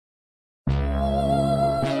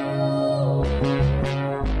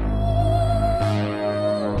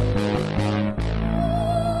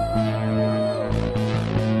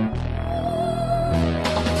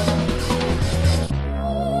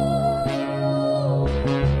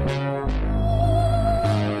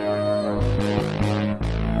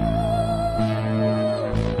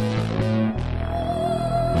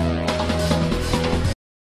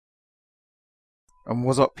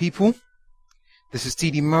What's up, people? This is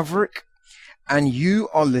TD Maverick, and you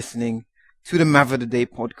are listening to the Mav of the Day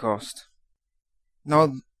podcast.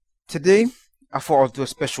 Now, today, I thought I'd do a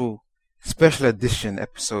special edition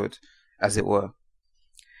episode, as it were.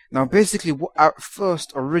 Now, basically,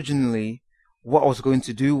 originally, what I was going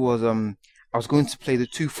to do was, I was going to play the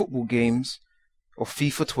two football games of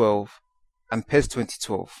FIFA 12 and PES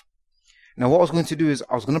 2012. Now, what I was going to do is,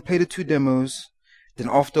 I was going to play the two demos. Then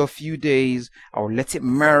after a few days, I'll let it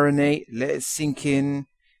marinate, let it sink in,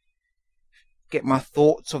 get my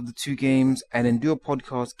thoughts of the two games, and then do a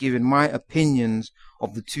podcast giving my opinions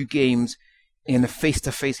of the two games in a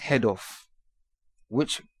face-to-face head-off.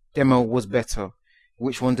 Which demo was better?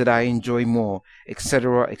 Which one did I enjoy more?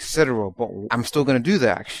 Etc., etc. But I'm still going to do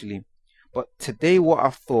that, actually. But today, what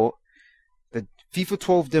I thought, the FIFA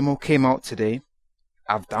 12 demo came out today.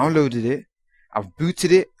 I've downloaded it. I've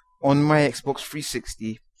booted it on my Xbox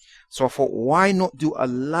 360, so I thought, why not do a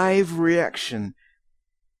live reaction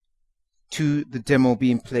to the demo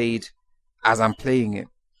being played as I'm playing it.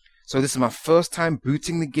 So this is my first time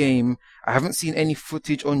booting the game. I haven't seen any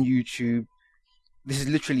footage on YouTube. This is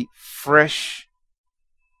literally fresh.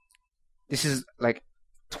 This is like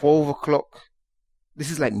 12 o'clock.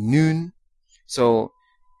 This is like noon. So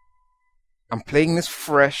I'm playing this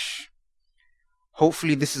fresh.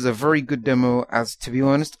 Hopefully this is a very good demo, as to be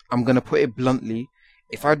honest, I'm going to put it bluntly.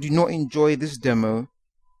 If I do not enjoy this demo,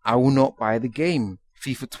 I will not buy the game.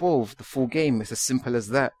 FIFA 12, the full game. It's as simple as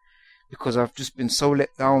that. Because I've just been so let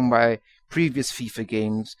down by previous FIFA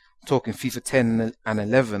games, talking FIFA 10 and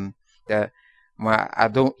 11, that I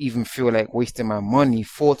don't even feel like wasting my money,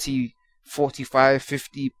 40, 45,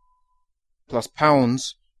 50 plus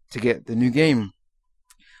pounds to get the new game.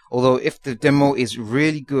 Although if the demo is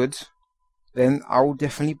really good, then I will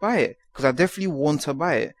definitely buy it, because I definitely want to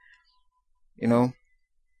buy it, you know.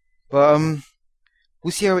 But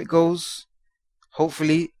we'll see how it goes.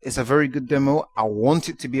 Hopefully it's a very good demo. I want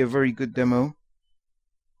it to be a very good demo.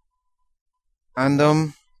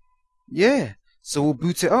 And yeah, so we'll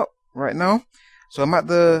boot it up right now. So I'm at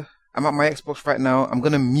my Xbox right now. I'm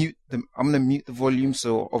gonna mute the volume,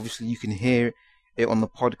 so obviously you can hear it on the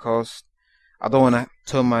podcast. I don't want to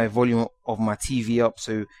turn my volume of my TV up,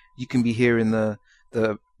 so you can be hearing the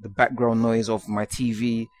background noise of my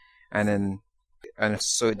TV, and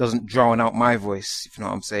so it doesn't drown out my voice, if you know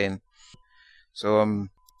what I'm saying. So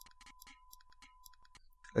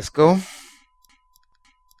let's go.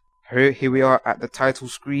 Here we are at the title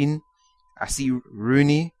screen. I see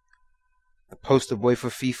Rooney, the poster boy for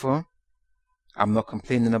FIFA. I'm not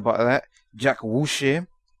complaining about that. Jack Wilshere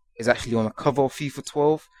is actually on the cover of FIFA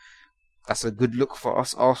 12. That's a good look for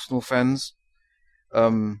us Arsenal fans.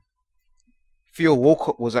 Theo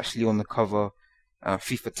Walcott was actually on the cover,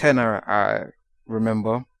 FIFA 10, I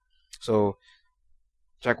remember. So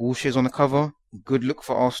Jack Wilshere's on the cover. Good look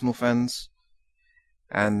for Arsenal fans.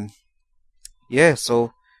 And yeah,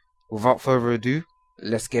 so without further ado,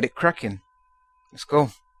 let's get it cracking. Let's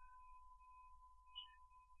go.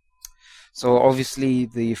 So obviously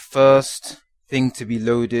the first thing to be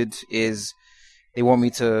loaded is they want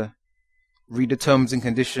me to read the terms and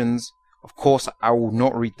conditions. Of course, I will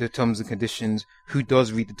not read the terms and conditions. Who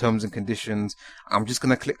does read the terms and conditions? I'm just going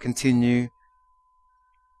to click continue.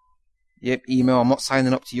 Yep, email. I'm not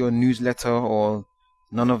signing up to your newsletter or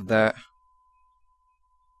none of that.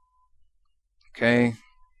 Okay,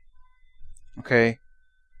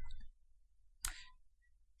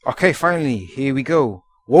 finally, here we go.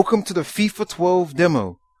 Welcome to the FIFA 12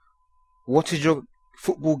 demo. What is your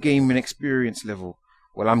football gaming experience level?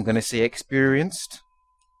 Well, I'm going to say experienced.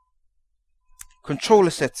 Controller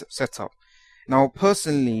setup. Now,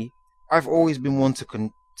 personally, I've always been one to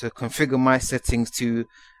configure my settings to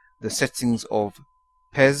the settings of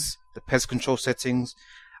PES, the PES control settings.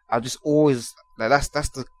 I just always, that's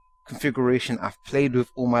the configuration I've played with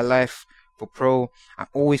all my life for Pro. I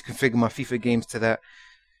always configure my FIFA games to that.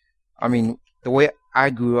 I mean, the way I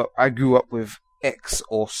grew up with X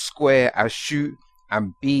or square as shoot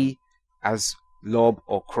and B as lob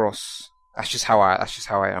or cross. That's just how I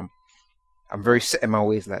am. I'm very set in my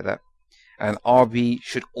ways like that. And RB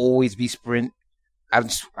should always be sprint. I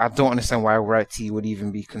don't understand why right T would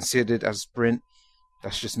even be considered as sprint.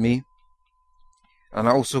 That's just me. And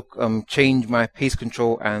I also changed my pace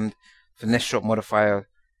control and finesse shot modifier.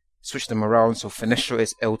 Switch them around, so finesse shot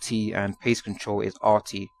is LT and pace control is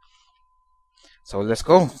RT. So let's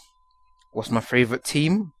go. What's my favorite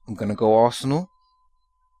team? I'm gonna go Arsenal,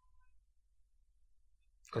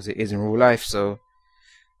 because it is in real life. So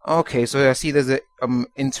okay, so I see there's a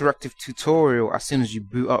interactive tutorial as soon as you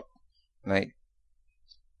boot up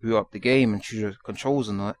the game and choose your controls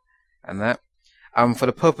and that. For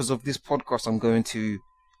the purpose of this podcast, I'm going to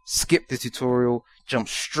skip the tutorial, jump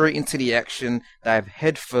straight into the action, dive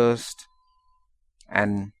head first,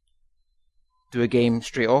 and do a game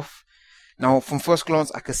straight off. Now, from first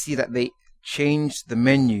glance, I can see that they changed the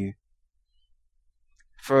menu.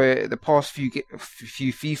 For the past few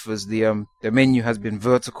FIFAs, the menu has been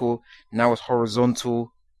vertical. Now it's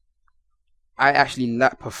horizontal. I actually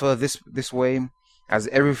prefer this way, as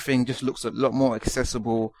everything just looks a lot more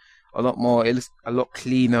accessible, it looks a lot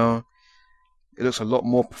cleaner, it looks a lot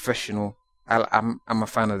more professional. I'm a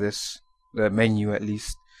fan of this, the menu at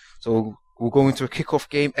least. So we'll go into a kickoff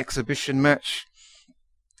game, exhibition match.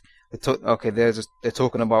 They're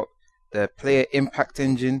talking about the player impact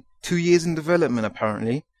engine, 2 years in development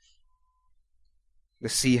apparently.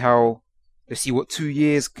 Let's see what 2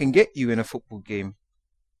 years can get you in a football game.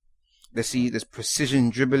 There's precision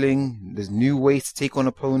dribbling, there's new ways to take on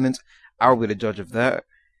opponents. I'll be the judge of that.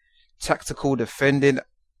 Tactical defending.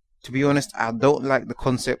 To be honest, I don't like the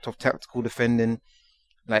concept of tactical defending.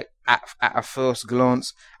 Like at a first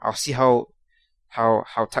glance, I'll see how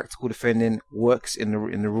tactical defending works in the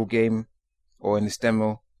real game or in this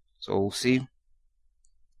demo. So we'll see.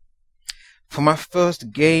 For my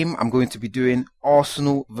first game, I'm going to be doing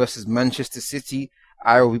Arsenal versus Manchester City.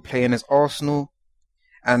 I will be playing as Arsenal,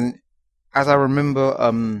 and as I remember,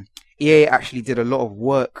 EA actually did a lot of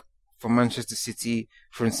work for Manchester City.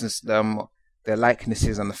 For instance, their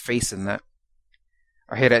likenesses and the face and that.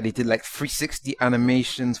 I hear that they did like 360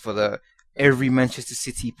 animations for every Manchester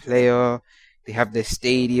City player. They have their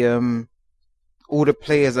stadium. All the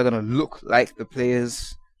players are gonna look like the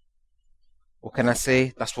players. What can I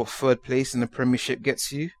say? That's what third place in the Premiership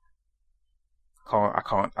gets you. I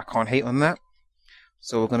can't hate on that.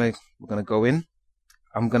 So we're gonna go in.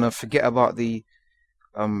 I'm gonna forget about the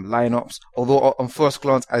lineups. Although on first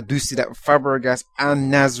glance, I do see that Fabregas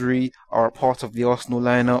and Nasri are a part of the Arsenal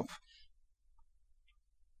lineup.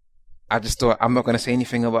 I just thought I'm not gonna say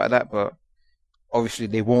anything about that, but obviously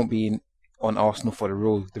they won't be on Arsenal for the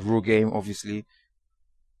real game. Obviously,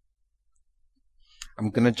 I'm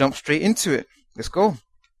gonna jump straight into it. Let's go.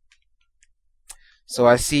 So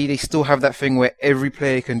I see they still have that thing where every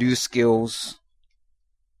player can do the skills.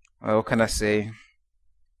 What can I say?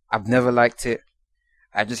 I've never liked it.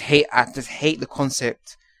 I just hate the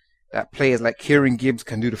concept that players like Kieran Gibbs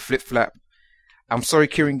can do the flip flap. I'm sorry,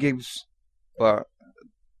 Kieran Gibbs, but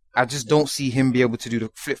I just don't see him be able to do the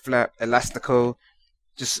flip flap, elastico.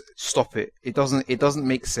 Just stop it. It doesn't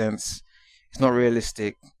make sense. It's not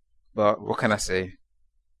realistic. But what can I say?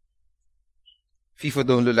 FIFA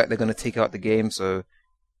don't look like they're gonna take out the game, so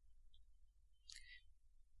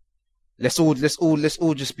let's all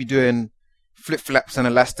just be doing flip flaps and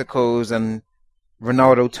elasticos and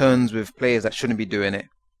Ronaldo turns with players that shouldn't be doing it.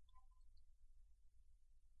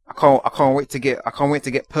 I can't wait to get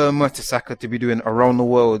Per Mertesacker to be doing around the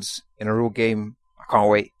worlds in a real game. I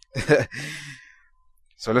can't wait.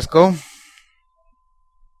 So let's go.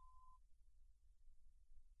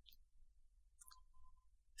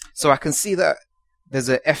 So I can see that there's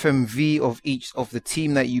a FMV of each of the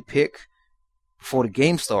team that you pick before the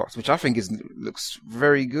game starts, which I think looks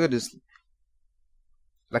very good. It's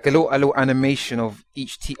like a little animation of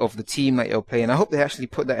each of the team that you're playing. I hope they actually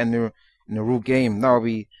put that in the real game.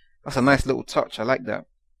 That's a nice little touch. I like that.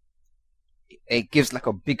 It gives like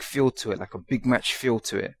a big feel to it, like a big match feel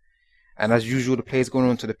to it. And as usual, the players going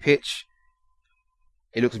onto the pitch,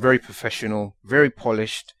 it looks very professional, very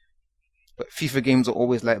polished. But FIFA games are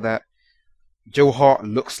always like that. Joe Hart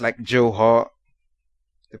looks like Joe Hart.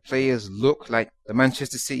 The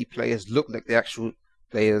Manchester City players look like the actual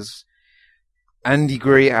players. Andy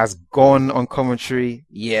Gray has gone on commentary.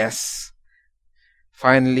 Yes.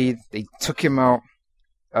 Finally, they took him out.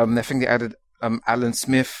 I think they added Alan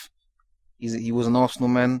Smith. He was an Arsenal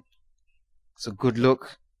man. It's a good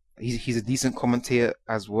look. He's a decent commentator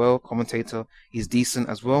as well. He's decent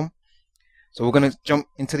as well. So we're gonna jump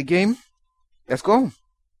into the game. Let's go.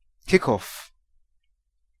 Kickoff.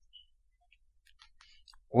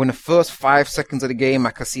 In the first 5 seconds of the game,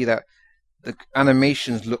 I can see that the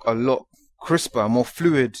animations look a lot crisper, more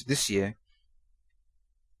fluid this year.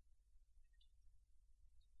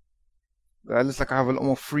 It looks like I have a lot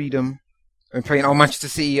more freedom. I'm playing Manchester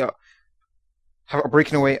City. Have a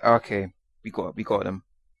breaking away. Okay, we got them.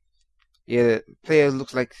 Yeah, the player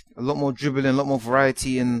looks like a lot more dribbling, a lot more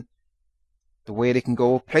variety in the way they can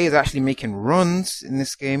go. Players are actually making runs in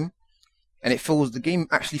this game, and the game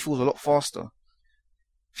actually feels a lot faster.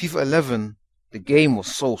 FIFA 11, the game was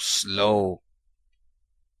so slow.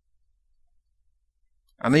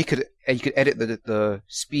 I know you could edit the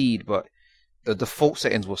speed, but the default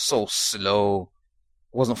settings were so slow.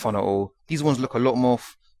 Wasn't fun at all. These ones look a lot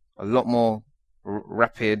more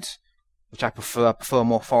rapid, which I prefer. I prefer a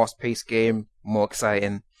more fast-paced game, more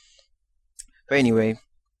exciting. But anyway,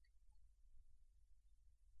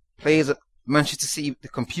 players at Manchester City, the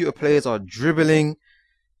computer players are dribbling.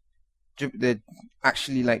 They're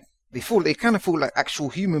actually like they kind of feel like actual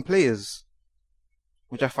human players,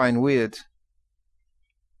 which I find weird.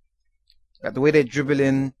 Like the way they're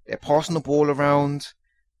dribbling, they're passing the ball around.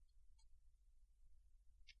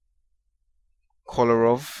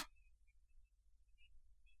 Kolarov.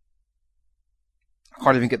 I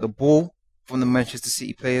can't even get the ball from the Manchester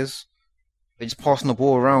City players. They're just passing the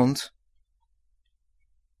ball around.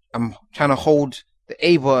 I'm trying to hold the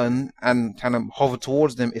A button and trying to hover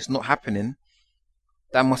towards them. It's not happening.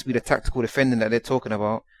 That must be the tactical defending that they're talking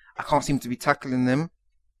about. I can't seem to be tackling them.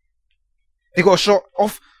 They got a shot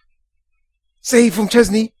off. Save from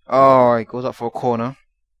Chesney. Oh, it goes up for a corner.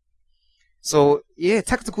 So, yeah,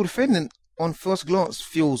 tactical defending on first glance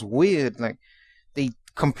feels weird. Like, they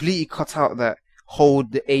completely cut out that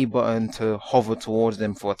hold the A button to hover towards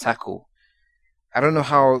them for a tackle. I don't know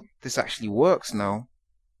how this actually works now.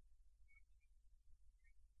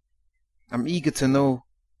 I'm eager to know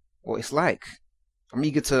what it's like. I'm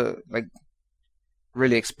eager to, like,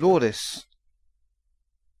 really explore this.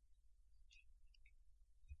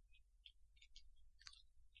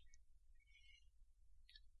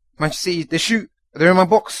 Manchester City, they shoot. They're in my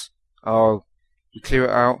box. Oh, we clear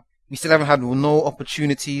it out. We still haven't had no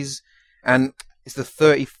opportunities. And it's the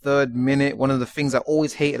 33rd minute. One of the things I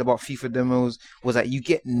always hated about FIFA demos was that you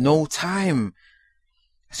get no time.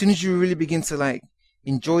 As soon as you really begin to, like,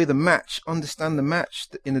 enjoy the match, understand the match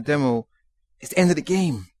in the demo, it's the end of the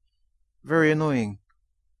game. Very annoying.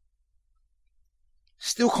 I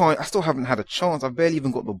still haven't had a chance. I've barely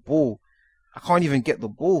even got the ball. I can't even get the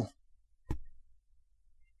ball.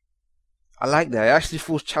 I like that. It actually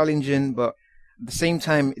feels challenging, but at the same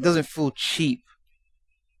time, it doesn't feel cheap.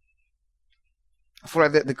 I feel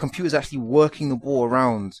like the computer's actually working the ball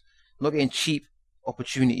around, not getting cheap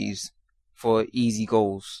opportunities for easy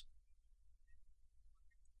goals.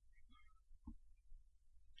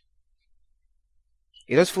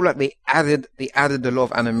 It does feel like they added a lot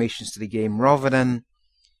of animations to the game rather than,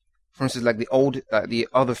 for instance, like the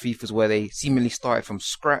other FIFAs where they seemingly started from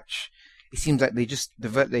scratch. It seems like they just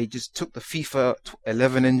took the FIFA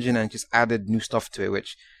 11 engine and just added new stuff to it,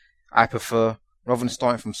 which I prefer rather than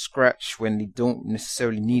starting from scratch when they don't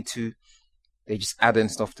necessarily need to. They just add in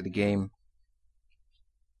stuff to the game.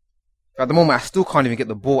 But at the moment, I still can't even get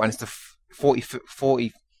the ball, and it's the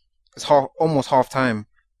 40. It's almost half time.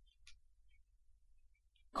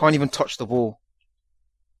 Can't even touch the ball.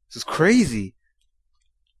 This is crazy.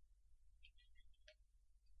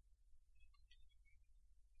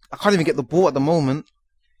 I can't even get the ball at the moment.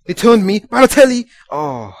 They turned me. Balotelli.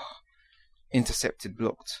 Oh, intercepted,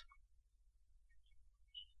 blocked.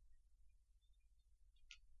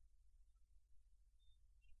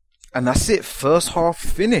 And that's it. First half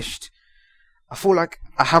finished. I feel like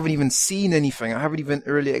I haven't even seen anything. I haven't even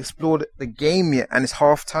really explored the game yet, and it's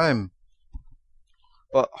half time.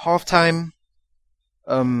 But half time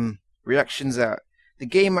reactions that the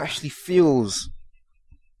game actually feels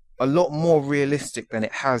a lot more realistic than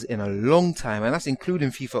it has in a long time, and that's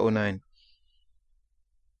including FIFA 09.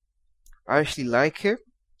 I actually like it.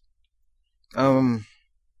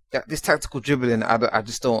 This tactical dribbling, I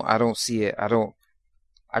don't see it. I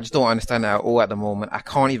just don't understand it at all at the moment. I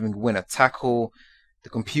can't even win a tackle. The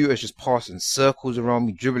computer's just passing circles around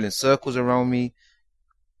me, dribbling circles around me.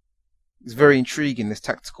 It's very intriguing, this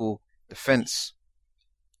tactical defense.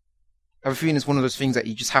 I have a feeling it's one of those things that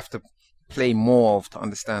you just have to play more of to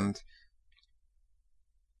understand.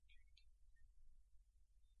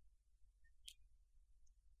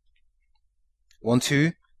 One,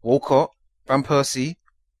 two, Walcott, Van Persie,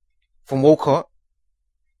 from Walcott,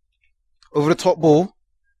 over the top ball.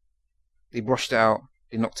 They brushed it out,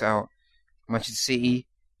 they knocked it out. Manchester City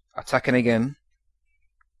attacking again.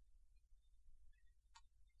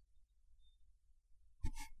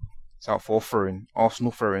 It's out for a throw-in,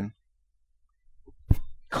 Arsenal throw-in.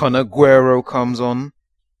 Con Aguero comes on.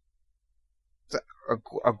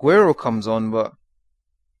 Aguero comes on, but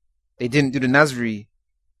they didn't do the Nasri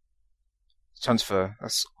transfer.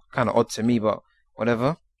 That's kind of odd to me, but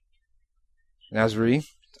whatever. Nasri,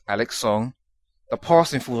 Alex Song. The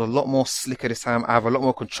passing feels a lot more slicker this time. I have a lot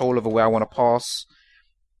more control over where I want to pass.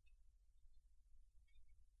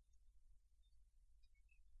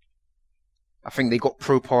 I think they got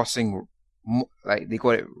pro passing, like they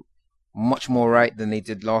got it much more right than they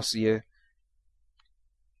did last year.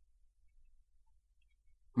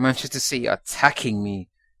 Manchester City attacking me.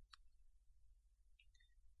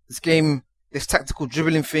 This game, this tactical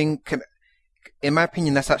dribbling thing can, in my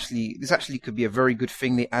opinion, this actually could be a very good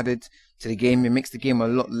thing they added to the game. It makes the game a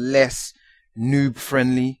lot less noob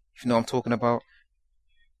friendly, if you know what I'm talking about.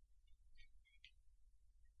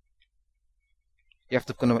 You have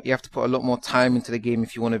to put a lot more time into the game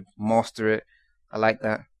if you want to master it. I like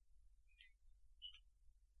that.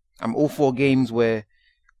 I'm all for games where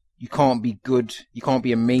you can't be good, you can't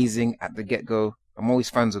be amazing at the get-go. I'm always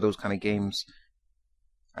fans of those kind of games.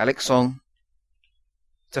 Alex Song,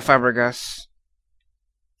 to Fabregas,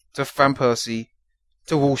 to Van Persie,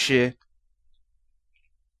 to Wilshere,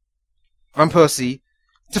 Van Persie,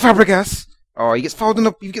 to Fabregas. Oh, he gets fouled in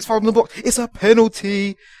the box. It's a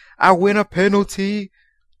penalty. I win a penalty.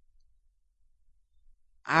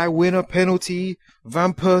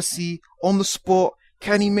 Van Persie on the spot.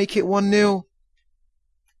 Can he make it 1-0?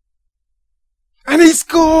 And he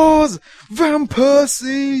scores! Van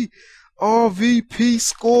Persie! RVP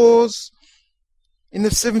scores! In the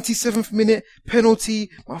 77th minute,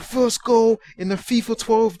 penalty. My first goal in the FIFA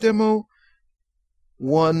 12 demo.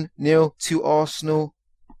 1-0 to Arsenal.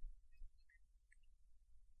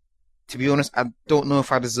 To be honest, I don't know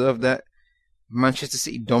if I deserve that. Manchester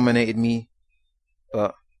City dominated me.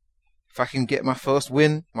 But if I can get my first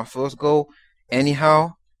win, my first goal,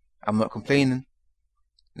 anyhow, I'm not complaining.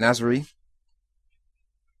 Nasri.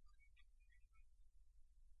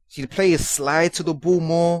 See, the players slide to the ball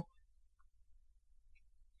more.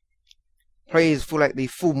 Players feel like they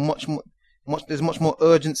feel there's much more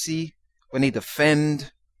urgency when they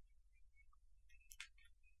defend.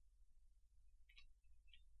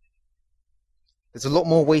 There's a lot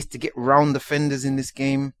more ways to get round defenders in this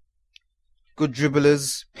game. Good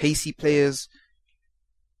dribblers, pacey players.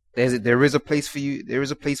 There is a place for you. There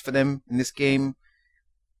is a place for them in this game.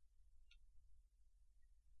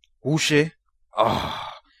 Wilshere.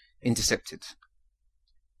 Intercepted.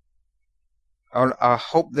 I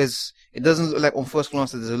hope it doesn't look like on first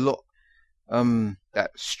glance that there's a lot,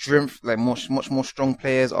 that strength, like much more strong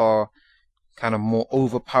players are kind of more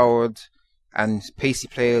overpowered and pacey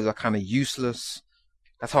players are kind of useless.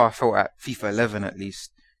 That's how I felt at FIFA 11 at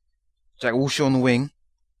least. Jack Wilshere on the wing.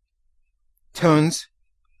 Turns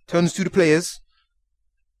to the players.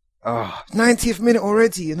 90th minute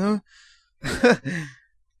already, you know?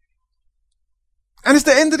 And it's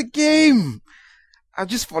the end of the game. I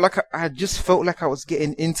just felt like I was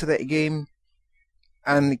getting into that game,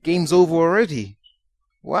 and the game's over already.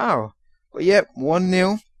 Wow. But yep,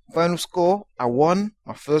 1-0 final score. I won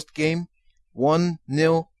my first game.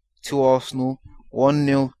 1-0 to Arsenal.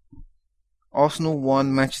 1-0. Arsenal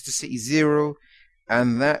 1, Manchester City 0,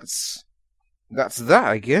 and that's that,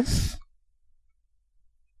 I guess.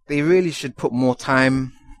 They really should put more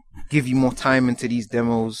time, give you more time into these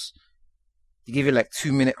demos. They give you like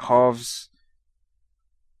 2-minute halves.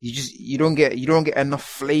 You don't get enough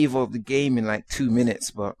flavor of the game in like 2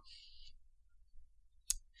 minutes, but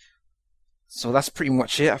so that's pretty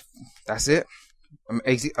much it. That's it. I'm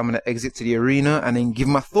gonna exit to the arena and then give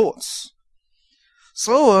my thoughts.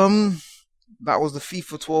 So that was the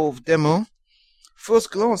FIFA 12 demo.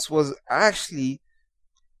 First glance was actually,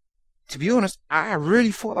 to be honest, I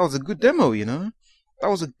really thought that was a good demo, you know? That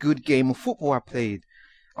was a good game of football I played.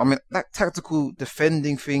 I mean, that tactical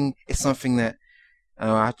defending thing is something that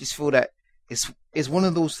I just feel that it's one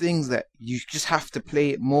of those things that you just have to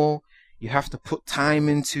play it more. You have to put time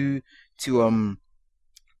into to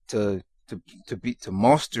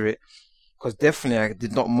master it. Because definitely I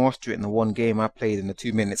did not master it in the one game I played in the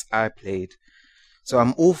 2 minutes I played. So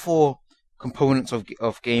I'm all for components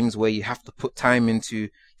of games where you have to put time into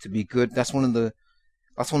to be good. That's one of the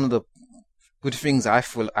good things I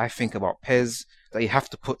think about PES, that you have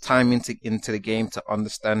to put time into the game to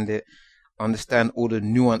understand it, understand all the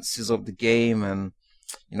nuances of the game, and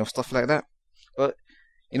you know, stuff like that. But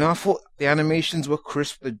you know, I thought the animations were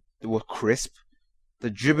crisp. The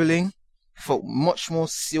dribbling felt much more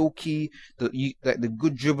silky. Like the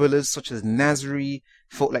good dribblers such as Nasri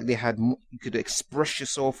felt like you could express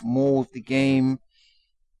yourself more with the game.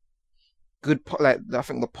 I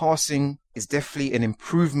think the passing is definitely an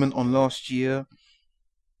improvement on last year.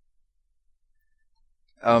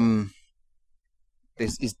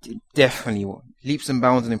 This is definitely leaps and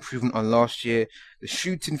bounds an improvement on last year. The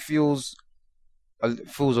shooting feels a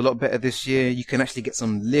lot better this year. You can actually get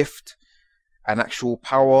some lift and actual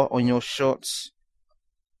power on your shots,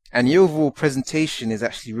 and the overall presentation is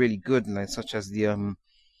actually really good, like such as the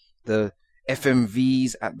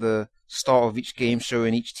FMVs at the start of each game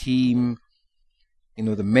showing each team. You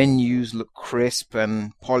know, the menus look crisp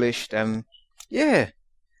and polished, and yeah,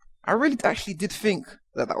 I really actually did think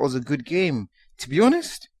that was a good game. To be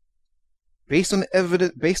honest, based on the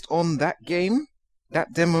evidence, based on that game,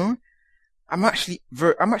 that demo, I'm actually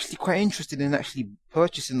quite interested in actually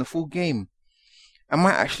purchasing the full game. I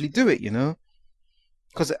might actually do it,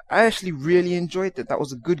 because I actually really enjoyed it. That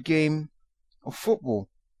was a good game of football.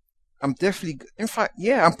 I'm probably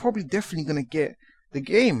definitely gonna get the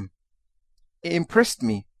game. It impressed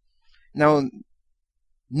me. Now,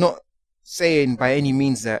 not saying by any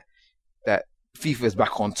means that FIFA is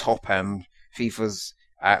back on top and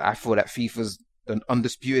I feel that FIFA's the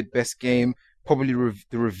undisputed best game. Probably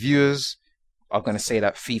the reviewers are gonna say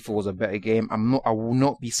that FIFA was a better game. I will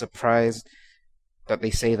not be surprised that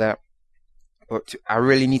they say that. But I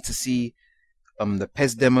really need to see the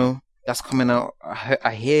PES demo that's coming out.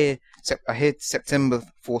 I hear September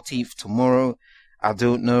 14th tomorrow. I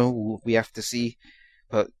don't know. We have to see.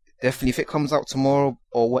 But definitely, if it comes out tomorrow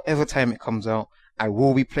or whatever time it comes out, I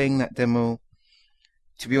will be playing that demo.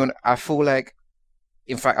 To be honest, I feel like,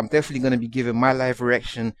 in fact, I'm definitely going to be giving my live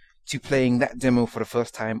reaction to playing that demo for the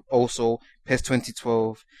first time. Also, PES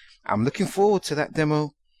 2012. I'm looking forward to that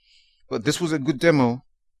demo. But this was a good demo.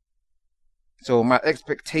 So my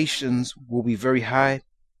expectations will be very high.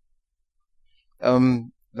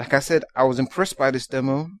 Like I said, I was impressed by this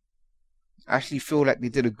demo. I actually feel like they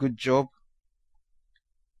did a good job.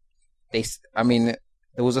 There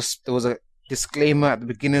was a disclaimer at the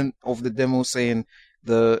beginning of the demo saying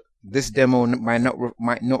this demo might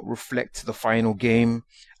not reflect the final game.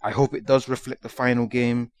 I hope it does reflect the final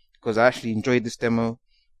game because I actually enjoyed this demo.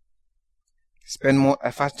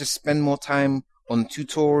 If I just spend more time on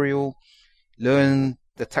tutorial, learn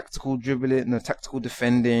the tactical dribbling and the tactical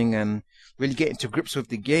defending, and really get into grips with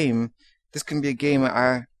the game, this can be a game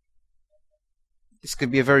this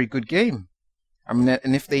could be a very good game. I mean,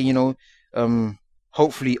 and if they,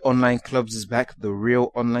 hopefully online clubs is back, the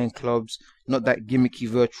real online clubs, not that gimmicky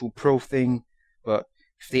virtual pro thing, but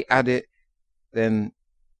if they add it, then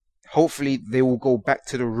hopefully they will go back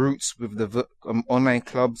to the roots with the online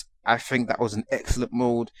clubs. I think that was an excellent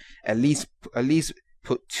mode. At least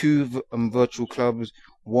put two virtual clubs,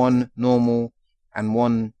 one normal and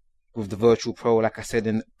one with the virtual pro, like I said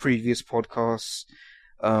in previous podcasts.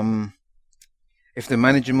 If the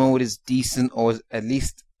manager mode is decent or at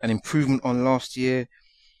least an improvement on last year,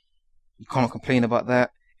 you can't complain about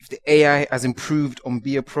that. If the AI has improved on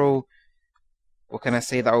Be a Pro, what can I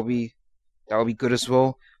say? That will be good as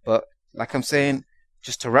well. But like I'm saying,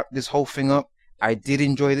 just to wrap this whole thing up, I did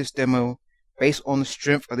enjoy this demo. Based on the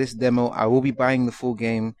strength of this demo, I will be buying the full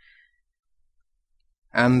game.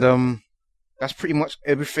 And that's pretty much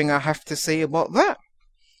everything I have to say about that.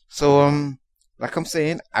 So like I'm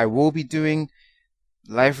saying, I will be doing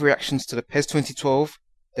live reactions to the PES 2012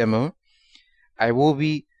 demo. I will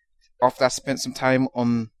be, after I spent some time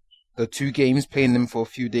on the two games, playing them for a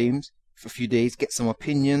few days, get some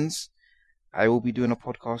opinions. I will be doing a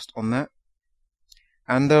podcast on that.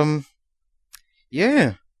 And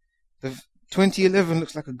yeah, the 2011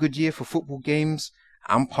 looks like a good year for football games.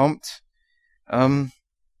 I'm pumped. And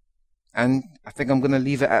I think I'm going to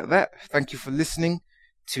leave it at that. Thank you for listening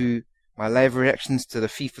to my live reactions to the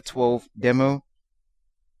FIFA 12 demo.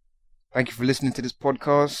 Thank you for listening to this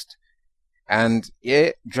podcast. And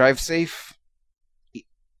yeah, drive safe. Eat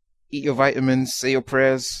your vitamins, say your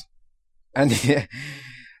prayers. And yeah,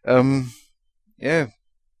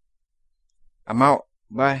 I'm out.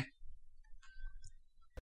 Bye.